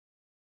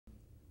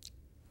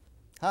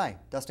Hi,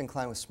 Dustin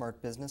Klein with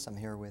Smart Business. I'm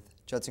here with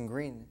Judson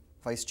Green,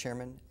 Vice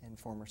Chairman and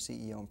former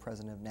CEO and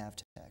President of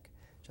NAVTech.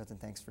 Judson,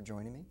 thanks for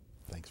joining me.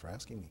 Thanks for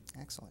asking me.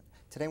 Excellent.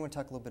 Today I want to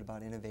talk a little bit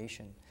about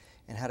innovation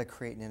and how to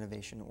create an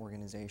innovation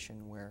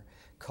organization where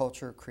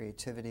culture,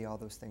 creativity, all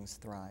those things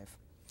thrive.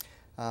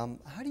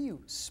 How do you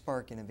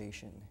spark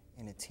innovation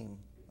in a team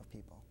of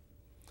people?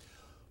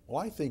 Well,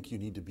 I think you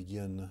need to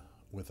begin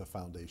with a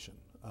foundation.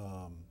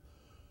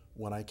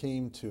 When I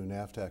came to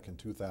NAVTech in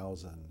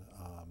 2000,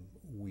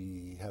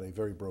 we had a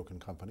very broken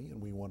company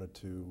and we wanted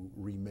to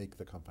remake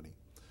the company.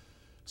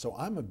 So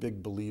I'm a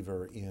big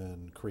believer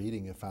in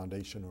creating a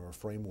foundation or a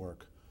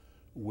framework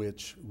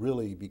which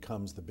really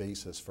becomes the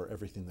basis for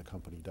everything the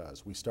company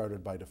does. We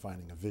started by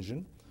defining a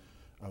vision,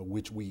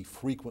 which we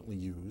frequently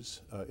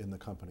use in the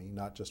company,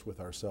 not just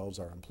with ourselves,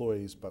 our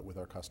employees, but with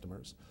our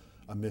customers.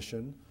 A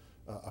mission,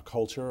 a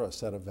culture, a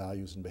set of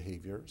values and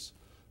behaviors,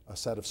 a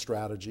set of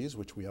strategies,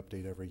 which we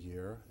update every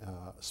year,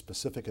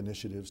 specific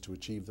initiatives to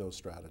achieve those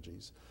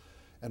strategies.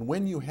 And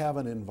when you have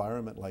an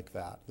environment like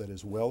that that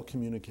is well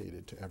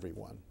communicated to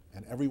everyone,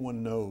 and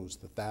everyone knows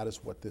that that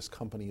is what this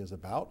company is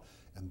about,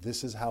 and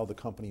this is how the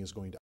company is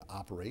going to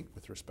operate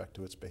with respect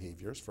to its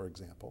behaviors, for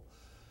example,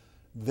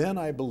 then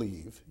I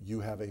believe you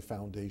have a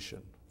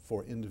foundation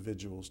for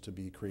individuals to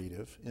be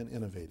creative and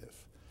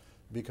innovative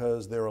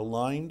because they're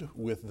aligned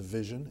with the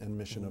vision and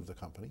mission of the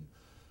company.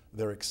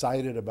 They're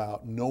excited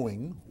about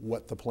knowing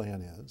what the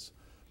plan is,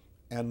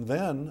 and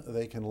then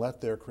they can let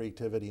their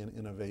creativity and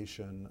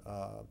innovation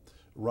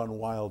run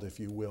wild, if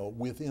you will,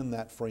 within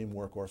that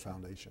framework or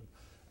foundation.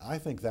 I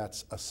think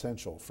that's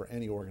essential for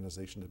any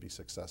organization to be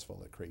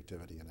successful at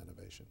creativity and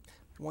innovation.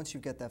 Once you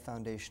get that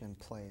foundation in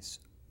place,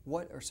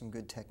 what are some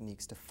good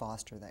techniques to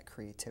foster that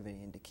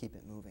creativity and to keep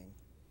it moving?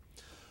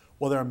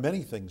 Well, there are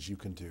many things you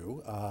can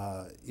do.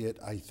 It,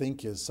 I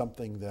think, is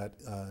something that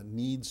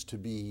needs to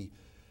be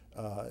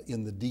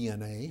in the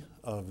DNA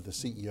of the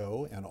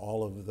CEO and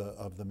all of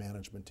the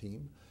management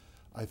team.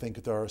 I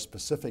think there are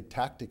specific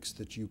tactics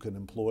that you can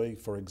employ.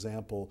 For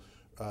example,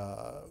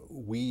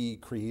 we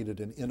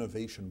created an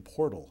innovation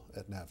portal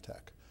at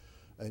NAVTech,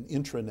 an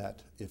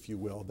intranet, if you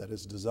will, that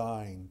is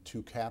designed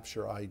to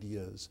capture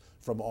ideas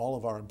from all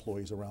of our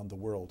employees around the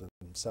world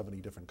in 70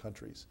 different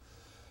countries.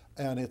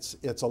 And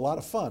it's a lot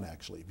of fun,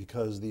 actually,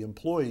 because the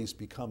employees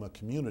become a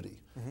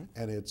community.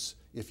 And it's,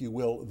 if you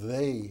will,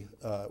 they,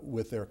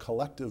 with their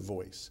collective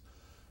voice,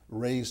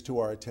 raise to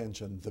our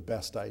attention the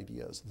best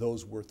ideas,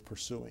 those worth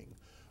pursuing.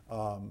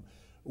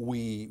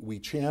 We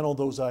channel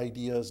those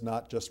ideas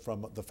not just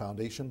from the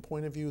foundation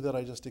point of view that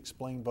I just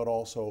explained, but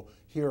also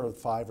here are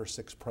 5 or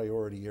 6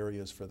 priority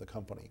areas for the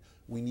company.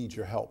 We need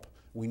your help.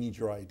 We need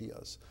your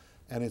ideas.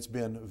 And it's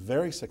been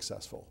very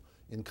successful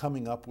in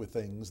coming up with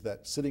things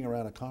that sitting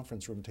around a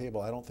conference room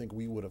table, I don't think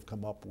we would have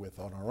come up with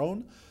on our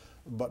own,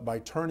 but by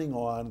turning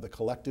on the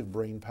collective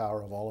brain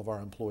power of all of our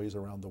employees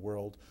around the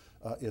world,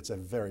 it's a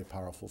very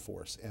powerful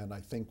force. And I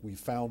think we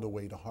found a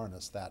way to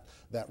harness that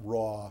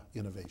raw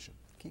innovation.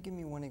 Can you give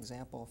me one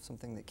example of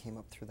something that came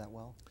up through that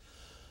well?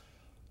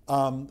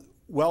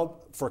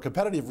 Well, for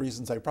competitive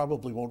reasons, I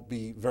probably won't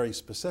be very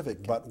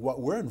specific, but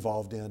what we're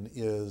involved in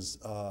is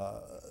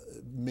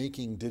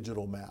making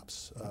digital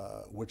maps,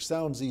 which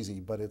sounds easy,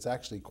 but it's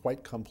actually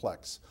quite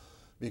complex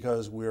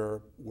because we're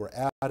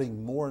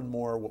adding more and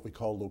more what we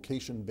call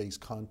location-based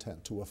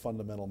content to a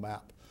fundamental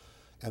map.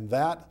 And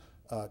that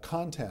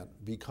content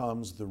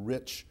becomes the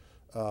rich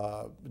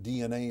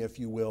DNA, if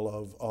you will,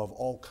 of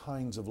all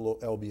kinds of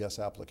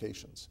LBS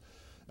applications.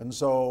 And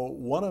so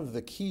one of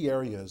the key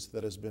areas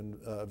that has been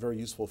very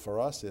useful for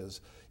us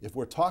is if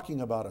we're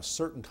talking about a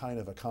certain kind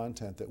of a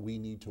content that we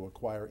need to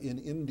acquire in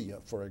India,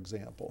 for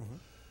example,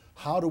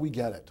 how do we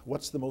get it?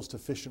 What's the most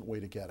efficient way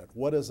to get it?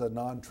 What is a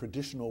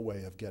non-traditional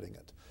way of getting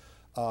it?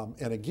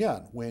 And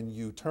again, when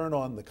you turn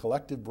on the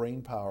collective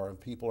brain power of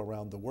people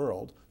around the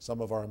world,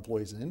 some of our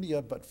employees in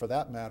India, but for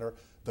that matter,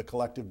 the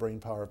collective brain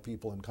power of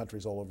people in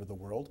countries all over the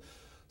world,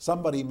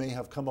 somebody may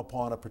have come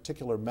upon a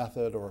particular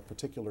method or a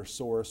particular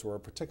source or a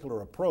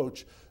particular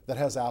approach that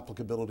has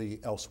applicability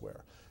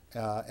elsewhere.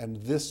 And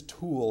this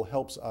tool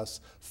helps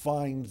us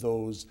find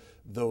those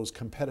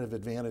competitive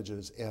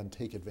advantages and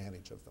take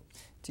advantage of them.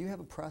 Do you have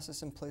a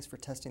process in place for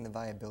testing the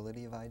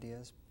viability of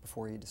ideas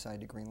before you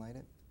decide to greenlight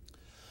it?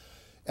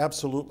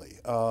 Absolutely.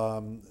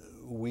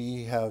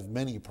 We have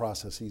many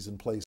processes in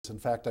place. In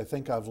fact, I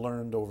think I've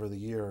learned over the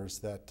years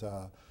that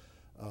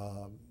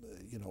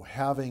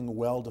having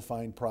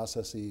well-defined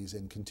processes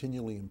and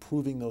continually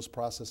improving those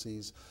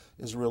processes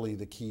is really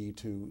the key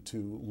to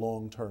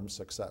long-term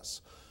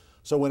success.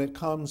 So when it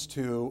comes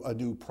to a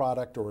new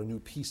product or a new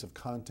piece of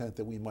content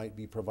that we might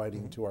be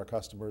providing to our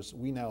customers,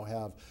 we now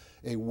have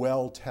a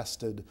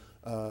well-tested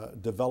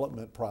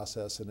development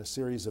process and a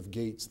series of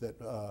gates that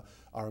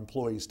our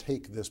employees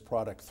take this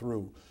product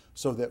through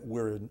so that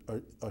we're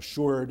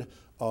assured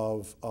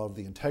of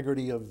the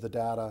integrity of the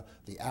data,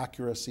 the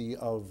accuracy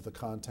of the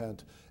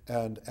content,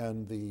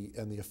 and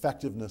the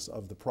effectiveness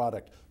of the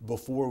product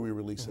before we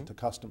release it to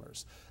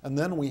customers. And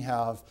then we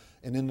have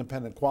an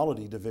independent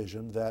quality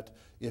division that,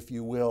 if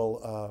you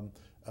will,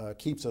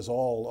 keeps us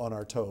all on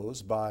our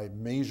toes by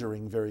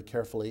measuring very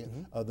carefully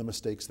the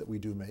mistakes that we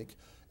do make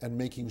and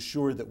making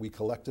sure that we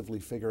collectively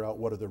figure out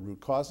what are the root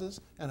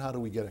causes and how do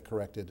we get it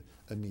corrected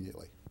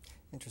immediately.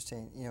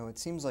 Interesting. You know, it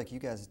seems like you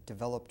guys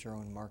developed your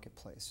own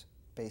marketplace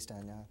based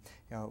on,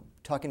 you know,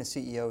 talking to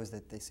CEOs,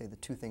 that they say the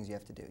two things you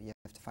have to do. You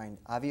have to find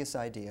obvious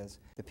ideas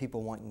that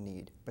people want and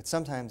need, but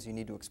sometimes you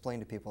need to explain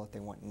to people that they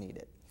want and need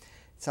it.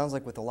 It sounds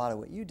like with a lot of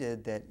what you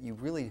did that you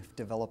really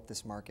developed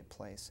this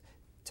marketplace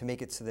to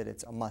make it so that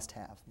it's a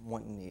must-have,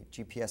 want and need.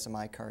 GPS in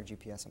my car,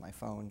 GPS on my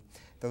phone,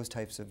 those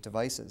types of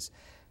devices.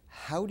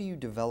 How do you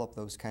develop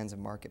those kinds of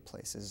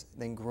marketplaces,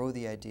 then grow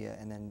the idea,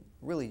 and then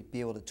really be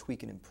able to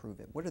tweak and improve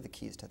it? What are the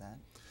keys to that?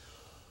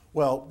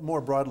 Well,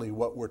 more broadly,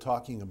 what we're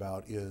talking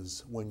about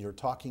is when you're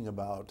talking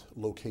about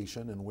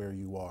location and where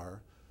you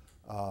are,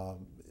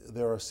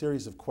 there are a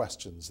series of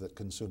questions that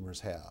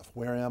consumers have.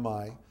 Where am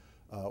I?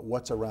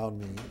 What's around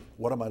me?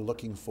 What am I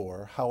looking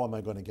for? How am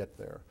I going to get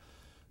there?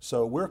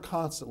 So we're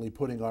constantly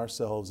putting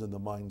ourselves in the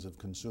minds of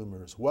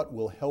consumers. What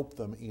will help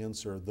them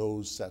answer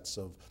those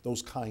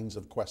kinds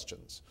of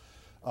questions?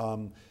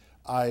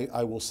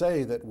 I will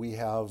say that we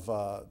have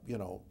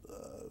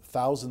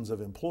thousands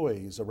of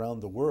employees around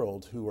the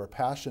world who are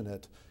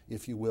passionate,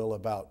 if you will,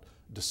 about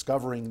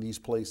discovering these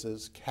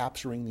places,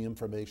 capturing the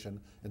information,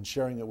 and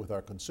sharing it with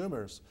our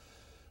consumers.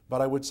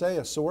 But I would say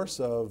a source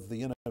of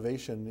the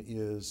innovation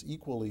is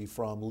equally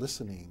from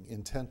listening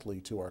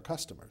intently to our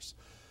customers.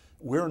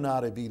 We're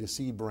not a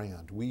B2C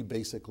brand. We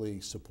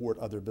basically support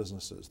other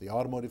businesses, the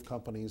automotive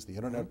companies, the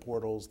internet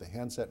portals, the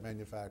handset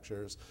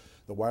manufacturers,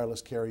 the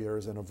wireless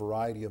carriers, and a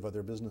variety of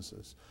other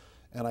businesses.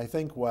 And I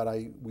think what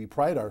we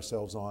pride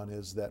ourselves on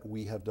is that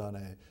we have done,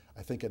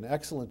 I think, an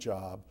excellent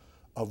job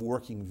of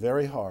working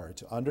very hard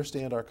to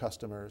understand our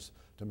customers,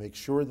 to make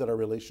sure that our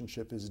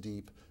relationship is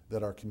deep,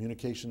 that our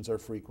communications are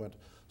frequent,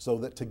 so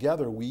that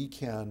together we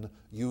can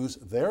use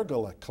their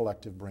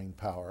collective brain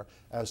power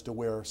as to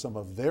where some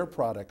of their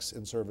products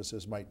and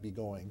services might be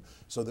going,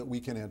 so that we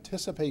can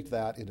anticipate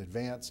that in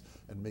advance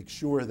and make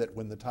sure that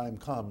when the time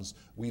comes,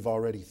 we've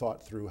already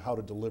thought through how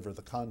to deliver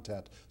the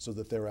content so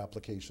that their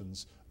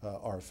applications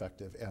are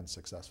effective and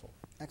successful.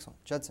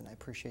 Excellent. Judson, I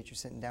appreciate you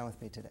sitting down with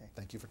me today.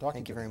 Thank you for talking to me.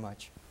 Thank you very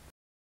much.